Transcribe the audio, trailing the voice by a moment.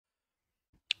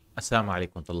Assalamu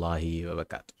alaikum warahmatullahi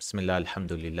wabarakatuh. Bismillah,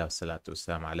 alhamdulillah, salatu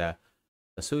wassalam ala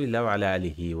Rasulillah wa ala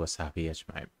alihi wa sahbihi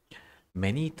ajma'in.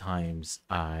 Many times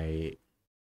I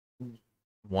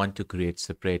want to create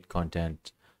separate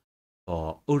content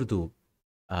for Urdu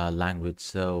language.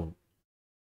 So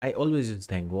I always just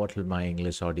think, what will my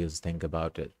English audience think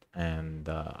about it? And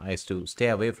I used to stay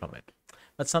away from it.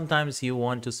 But sometimes you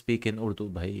want to speak in Urdu.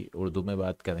 भाई उर्दू में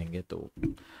बात करेंगे तो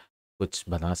कुछ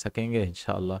बना सकेंगे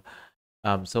इंशाल्लाह.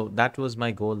 So that was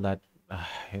my goal, that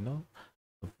you know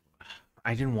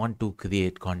I didn't want to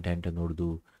create content in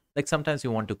Urdu. Like sometimes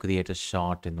you want to create a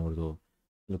short in Urdu,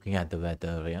 looking at the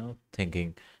weather,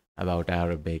 thinking about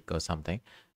Arabic or something.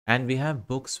 And we have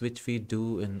books which we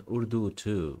do in Urdu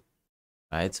too,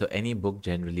 right? So any book,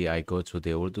 generally I go through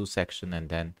the Urdu section and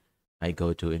then I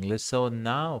go to English. So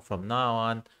now, from now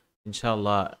on,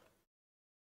 inshallah,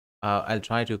 I'll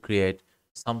try to create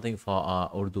something for our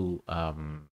Urdu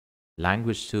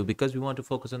language too, because we want to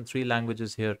focus on three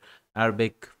languages here: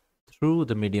 Arabic through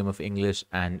the medium of English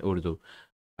and Urdu.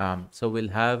 So we'll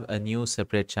have a new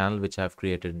separate channel which I've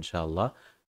created, inshallah,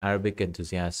 Arabic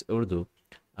Enthusiast Urdu.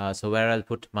 So where I'll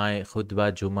put my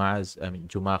khutbah Jum'ahs, I mean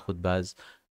Jum'ah khutbahs,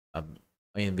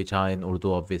 which are in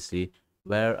Urdu, obviously,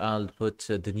 where I'll put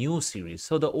the new series.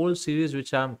 So the old series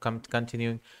which I'm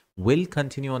continuing will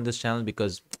continue on this channel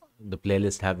because the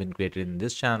playlists have been created in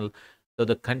this channel. So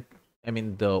the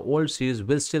old series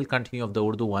will still continue of the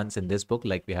Urdu ones in this book.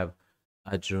 Like we have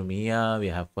Ajrumiya, we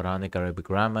have Quranic Arabic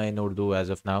grammar in Urdu as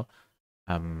of now.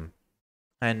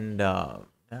 And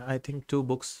I think two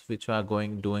books which are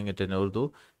doing it in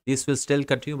Urdu. These will still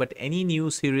continue, but any new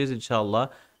series,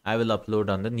 inshallah, I will upload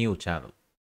on the new channel,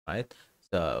 right?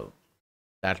 So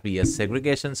that'll be a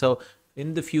segregation. So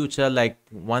in the future, like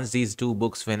once these two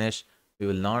books finish, we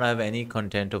will not have any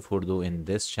content of Urdu in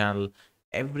this channel.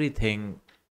 Everything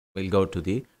will go to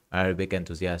the Arabic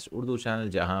Enthusiast Urdu channel,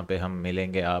 जहाँ पे हम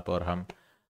मिलेंगे आप और हम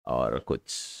और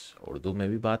कुछ उर्दू में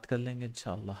भी बात कर लेंगे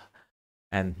इंशाल्लाह.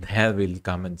 And there we'll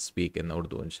come and speak in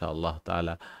Urdu, inshallah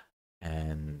ta'ala.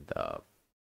 And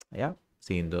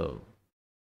see in the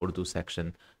Urdu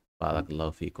section.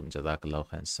 Barakallahu feekum, Jazakallahu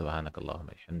Khair, Subhanakallahumma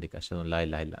wa bihamdika, ashhadu an la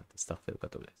ilaha illa anta, astaghfiruka wa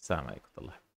atubu ilayk. Assalamu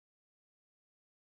alaikum.